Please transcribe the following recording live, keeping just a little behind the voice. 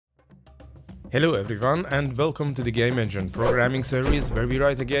Hello everyone and welcome to the Game Engine programming series where we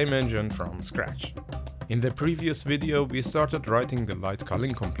write a game engine from scratch. In the previous video we started writing the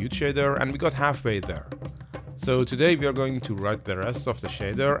light-culling compute shader and we got halfway there. So today we are going to write the rest of the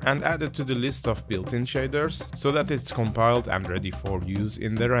shader and add it to the list of built-in shaders so that it's compiled and ready for use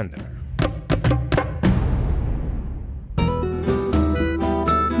in the renderer.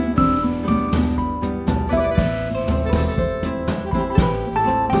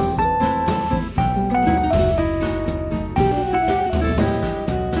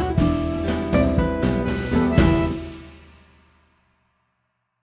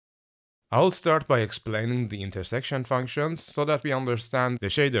 I'll start by explaining the intersection functions so that we understand the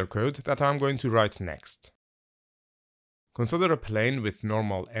shader code that I'm going to write next. Consider a plane with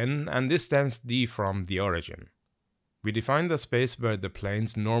normal n and distance d from the origin. We define the space where the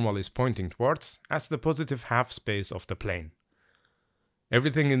plane's normal is pointing towards as the positive half space of the plane.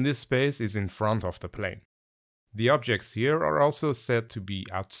 Everything in this space is in front of the plane. The objects here are also said to be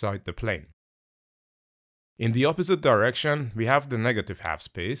outside the plane. In the opposite direction, we have the negative half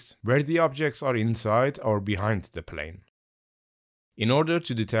space, where the objects are inside or behind the plane. In order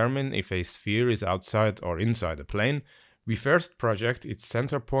to determine if a sphere is outside or inside a plane, we first project its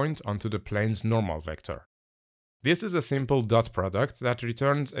center point onto the plane's normal vector. This is a simple dot product that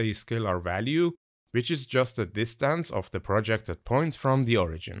returns a scalar value, which is just the distance of the projected point from the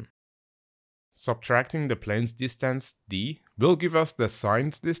origin. Subtracting the plane's distance d will give us the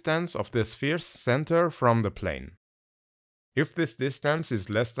signed distance of the sphere's center from the plane. If this distance is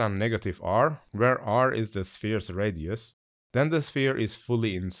less than -r, where r is the sphere's radius, then the sphere is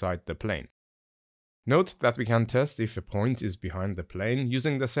fully inside the plane. Note that we can test if a point is behind the plane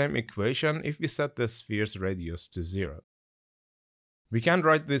using the same equation if we set the sphere's radius to 0. We can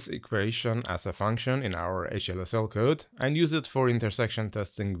write this equation as a function in our hlsl code and use it for intersection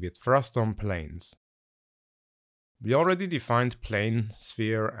testing with frustum planes. We already defined plane,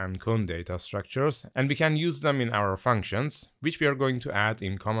 sphere, and cone data structures, and we can use them in our functions, which we are going to add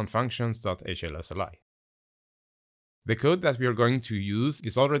in commonfunctions.hlsli. The code that we are going to use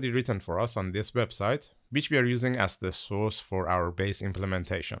is already written for us on this website, which we are using as the source for our base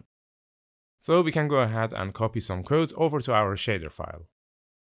implementation. So we can go ahead and copy some code over to our shader file.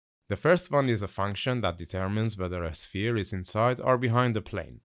 The first one is a function that determines whether a sphere is inside or behind the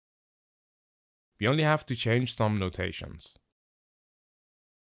plane. We only have to change some notations.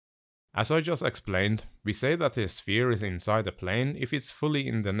 As I just explained, we say that a sphere is inside a plane if it's fully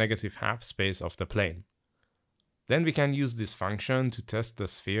in the negative half space of the plane. Then we can use this function to test the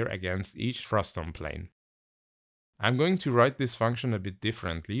sphere against each frustum plane. I'm going to write this function a bit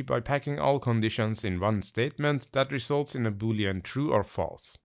differently by packing all conditions in one statement that results in a boolean true or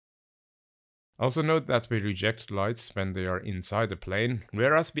false. Also note that we reject lights when they are inside a plane,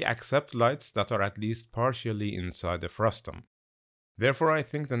 whereas we accept lights that are at least partially inside the frustum. Therefore I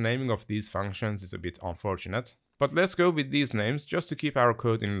think the naming of these functions is a bit unfortunate, but let's go with these names just to keep our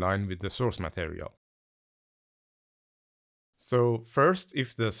code in line with the source material. So first,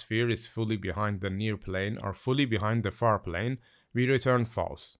 if the sphere is fully behind the near plane or fully behind the far plane, we return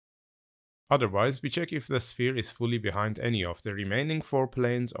false. Otherwise, we check if the sphere is fully behind any of the remaining 4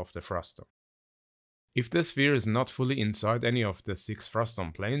 planes of the frustum. If the sphere is not fully inside any of the 6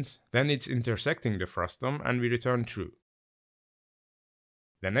 frustum planes, then it's intersecting the frustum and we return true.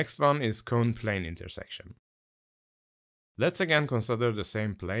 The next one is cone plane intersection. Let's again consider the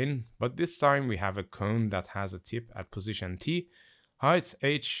same plane, but this time we have a cone that has a tip at position t, height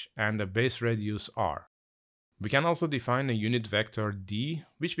h, and a base radius r. We can also define a unit vector d,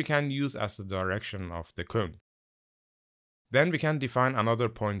 which we can use as the direction of the cone. Then we can define another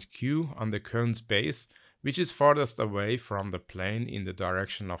point q on the cone's base, which is farthest away from the plane in the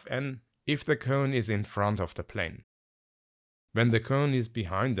direction of n, if the cone is in front of the plane. When the cone is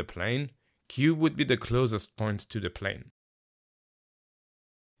behind the plane, q would be the closest point to the plane.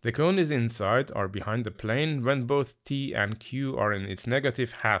 The cone is inside or behind the plane when both t and q are in its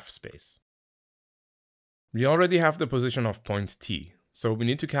negative half space. We already have the position of point t, so we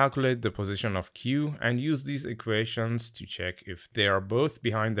need to calculate the position of q and use these equations to check if they are both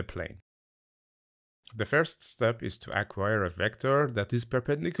behind the plane. The first step is to acquire a vector that is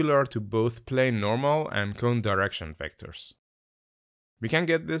perpendicular to both plane normal and cone direction vectors. We can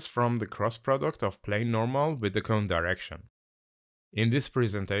get this from the cross product of plane normal with the cone direction. In this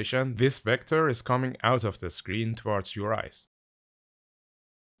presentation, this vector is coming out of the screen towards your eyes.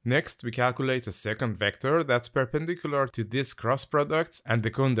 Next, we calculate a second vector that's perpendicular to this cross product and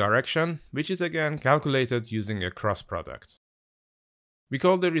the cone direction, which is again calculated using a cross product. We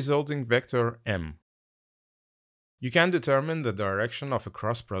call the resulting vector m. You can determine the direction of a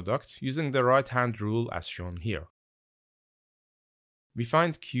cross product using the right-hand rule as shown here. We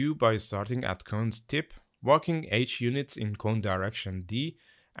find Q by starting at cone's tip, walking h units in cone direction D,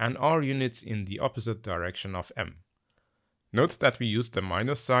 and r units in the opposite direction of M. Note that we use the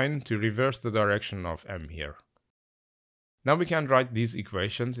minus sign to reverse the direction of M here. Now we can write these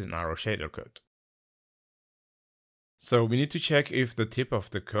equations in our shader code. So we need to check if the tip of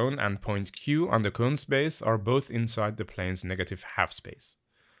the cone and point Q on the cone's base are both inside the plane's negative half space.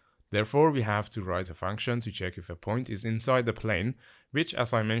 Therefore, we have to write a function to check if a point is inside the plane, which,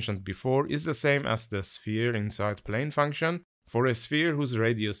 as I mentioned before, is the same as the sphere inside plane function for a sphere whose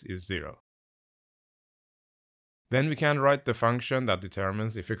radius is 0. Then we can write the function that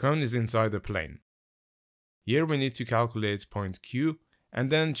determines if a cone is inside the plane. Here we need to calculate point Q, and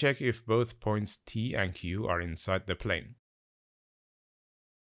then check if both points T and Q are inside the plane.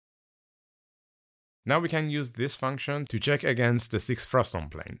 Now we can use this function to check against the 6 frustum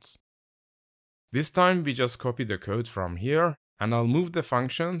planes. This time we just copy the code from here, and I'll move the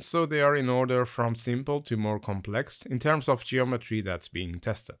functions so they are in order from simple to more complex in terms of geometry that's being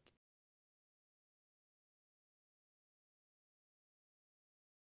tested.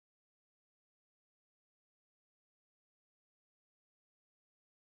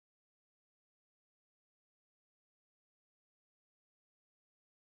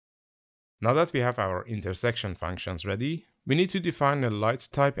 Now that we have our intersection functions ready, we need to define a light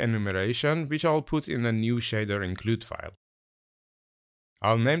type enumeration, which I'll put in a new shader include file.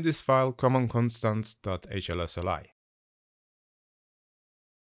 I'll name this file commonconstants.hlsli.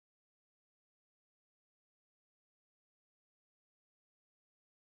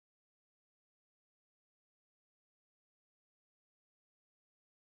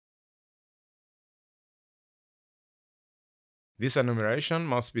 This enumeration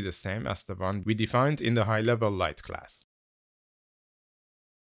must be the same as the one we defined in the high-level light class.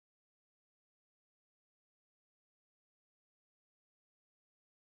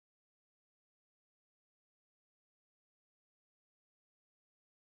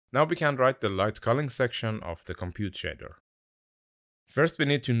 Now we can write the light-culling section of the compute shader. First we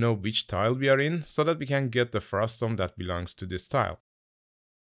need to know which tile we are in so that we can get the frustum that belongs to this tile.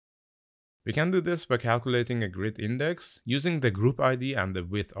 We can do this by calculating a grid index using the group ID and the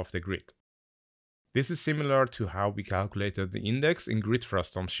width of the grid. This is similar to how we calculated the index in grid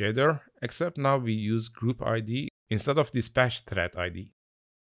frustum shader, except now we use group ID instead of dispatch thread ID.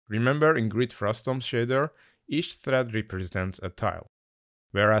 Remember, in grid frustum shader, each thread represents a tile,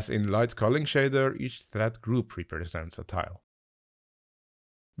 whereas in light-culling shader, each thread group represents a tile.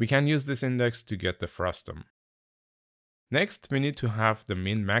 We can use this index to get the frustum. Next, we need to have the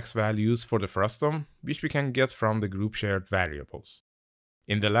min-max values for the frustum, which we can get from the group-shared variables.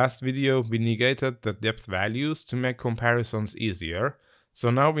 In the last video, we negated the depth values to make comparisons easier, so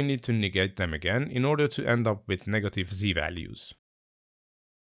now we need to negate them again in order to end up with negative z values.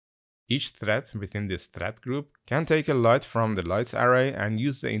 Each thread within this thread group can take a light from the lights array and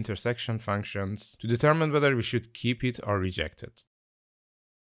use the intersection functions to determine whether we should keep it or reject it.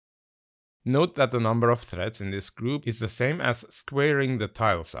 Note that the number of threads in this group is the same as squaring the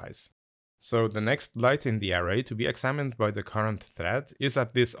tile size. So the next light in the array to be examined by the current thread is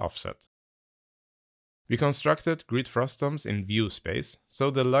at this offset. We constructed grid frustums in view space,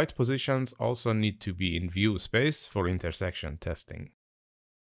 so the light positions also need to be in view space for intersection testing.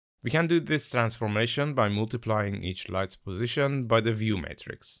 We can do this transformation by multiplying each light's position by the view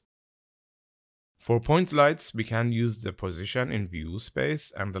matrix. For point lights, we can use the position in view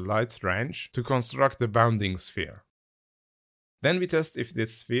space and the light's range to construct the bounding sphere. Then we test if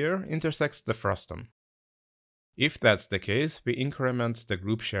this sphere intersects the frustum. If that's the case, we increment the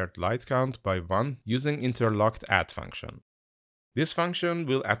group shared light count by 1 using interlocked add function. This function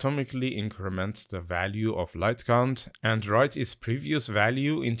will atomically increment the value of light count and write its previous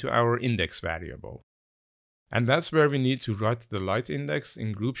value into our index variable. And that's where we need to write the light index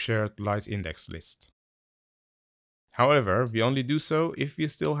in group shared light index list. However, we only do so if we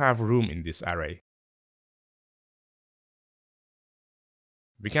still have room in this array.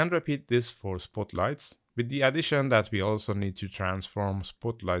 We can repeat this for spotlights, with the addition that we also need to transform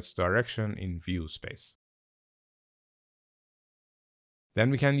spotlight's direction in view space.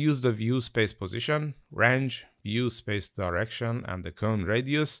 Then we can use the view space position, range, view space direction, and the cone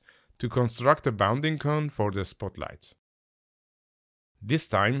radius to construct a bounding cone for the spotlight. This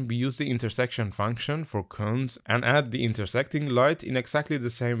time we use the intersection function for cones and add the intersecting light in exactly the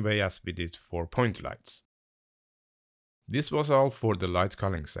same way as we did for point lights. This was all for the light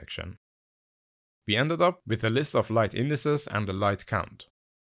culling section. We ended up with a list of light indices and a light count.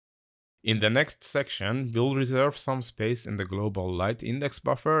 In the next section, we'll reserve some space in the global light index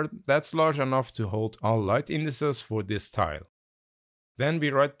buffer that's large enough to hold all light indices for this tile. Then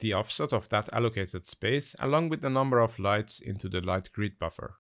we write the offset of that allocated space along with the number of lights into the light grid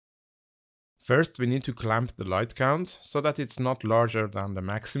buffer. First, we need to clamp the light count so that it's not larger than the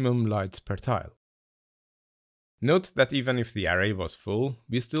maximum lights per tile. Note that even if the array was full,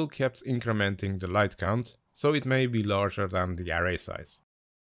 we still kept incrementing the light count, so it may be larger than the array size.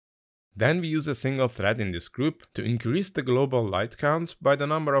 Then we use a single thread in this group to increase the global light count by the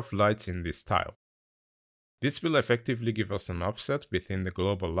number of lights in this tile. This will effectively give us an offset within the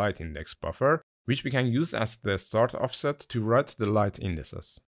global light index buffer, which we can use as the start offset to write the light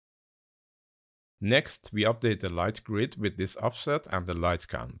indices. Next, we update the light grid with this offset and the light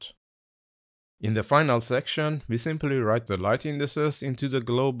count. In the final section, we simply write the light indices into the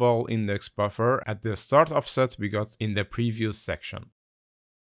global index buffer at the start offset we got in the previous section.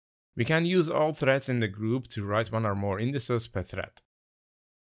 We can use all threads in the group to write one or more indices per thread.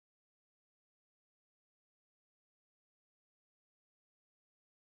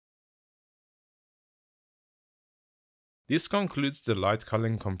 This concludes the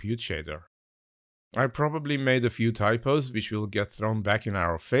light-culling compute shader. I probably made a few typos which will get thrown back in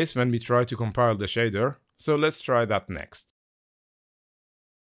our face when we try to compile the shader, so let's try that next.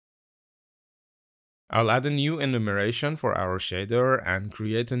 I'll add a new enumeration for our shader and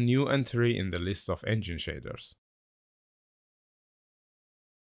create a new entry in the list of engine shaders.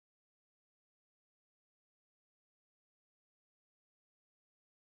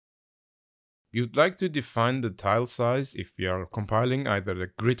 You'd like to define the tile size if we are compiling either the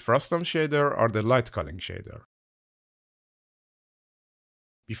grid frustum shader or the light-culling shader.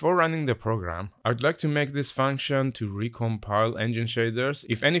 Before running the program, I'd like to make this function to recompile engine shaders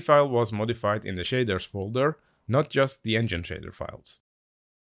if any file was modified in the shaders folder, not just the engine shader files.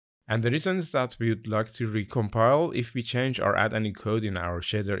 And the reason is that we would like to recompile if we change or add any code in our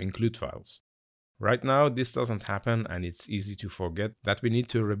shader include files. Right now, this doesn't happen and it's easy to forget that we need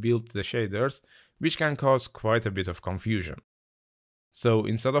to rebuild the shaders, which can cause quite a bit of confusion. So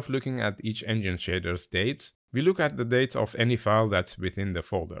instead of looking at each engine shader's date, we look at the date of any file that's within the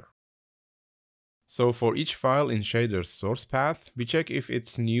folder. So for each file in shader's source path, we check if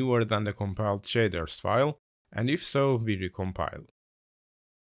it's newer than the compiled shaders file, and if so, we recompile.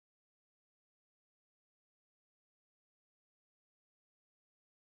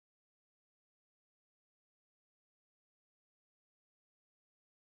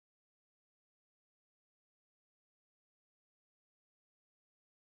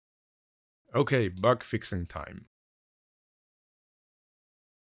 Okay, bug fixing time.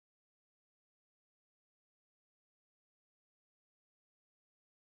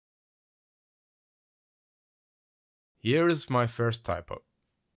 Here is my first typo.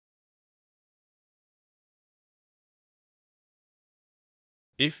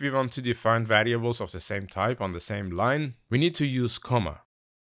 If we want to define variables of the same type on the same line, we need to use comma.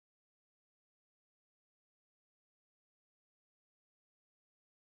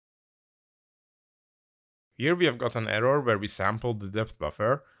 Here we have got an error where we sampled the depth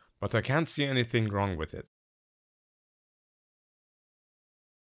buffer, but I can't see anything wrong with it.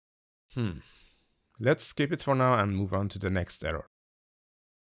 Let's skip it for now and move on to the next error.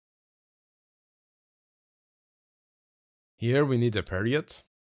 Here we need a period.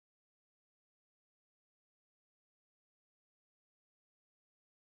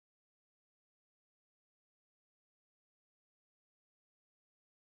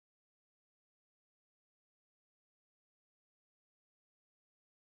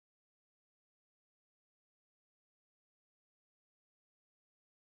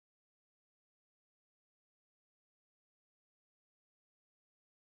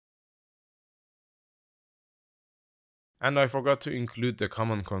 And I forgot to include the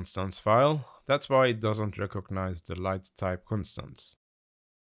common constants file, that's why it doesn't recognize the light type constants.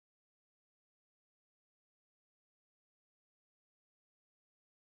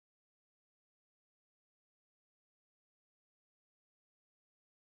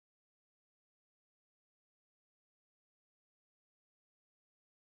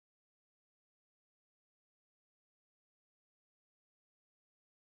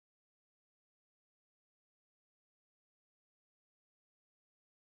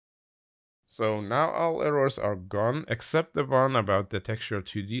 So now all errors are gone except the one about the texture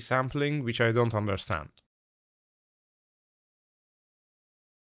 2D sampling, which I don't understand.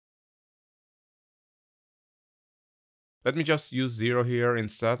 Let me just use 0 here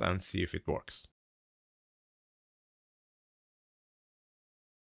instead and see if it works.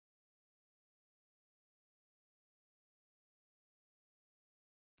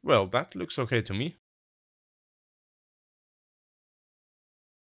 Well, that looks okay to me.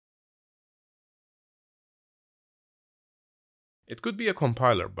 It could be a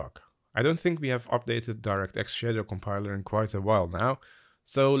compiler bug. I don't think we have updated DirectX shader compiler in quite a while now,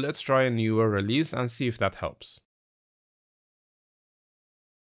 so let's try a newer release and see if that helps.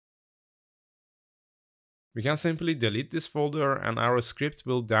 We can simply delete this folder and our script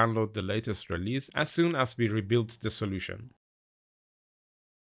will download the latest release as soon as we rebuild the solution.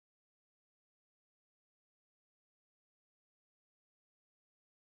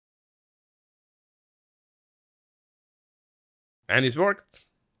 And it worked!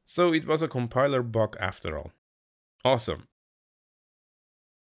 So it was a compiler bug after all. Awesome.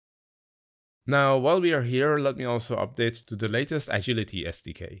 Now, while we are here, let me also update to the latest Agility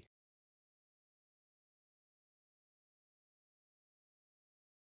SDK.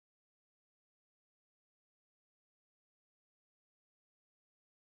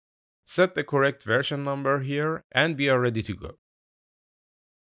 Set the correct version number here, and we are ready to go.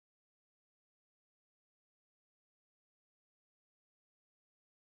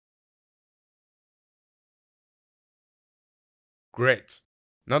 Great!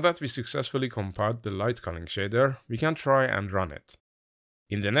 Now that we successfully compiled the light-culling shader, we can try and run it.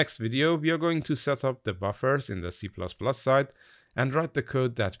 In the next video, we are going to set up the buffers in the C++ side and write the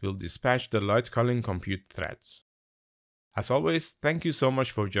code that will dispatch the light-culling compute threads. As always, thank you so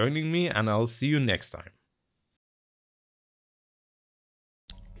much for joining me, and I'll see you next time.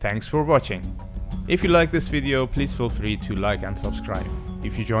 Thanks for watching. If you like this video, please feel free to like and subscribe.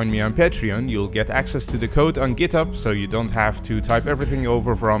 If you join me on Patreon, you'll get access to the code on GitHub, so you don't have to type everything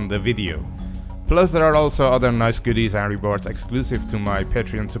over from the video. Plus, there are also other nice goodies and rewards exclusive to my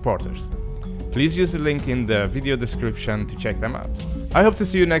Patreon supporters. Please use the link in the video description to check them out. I hope to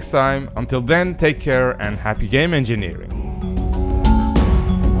see you next time. Until then, take care and happy game engineering!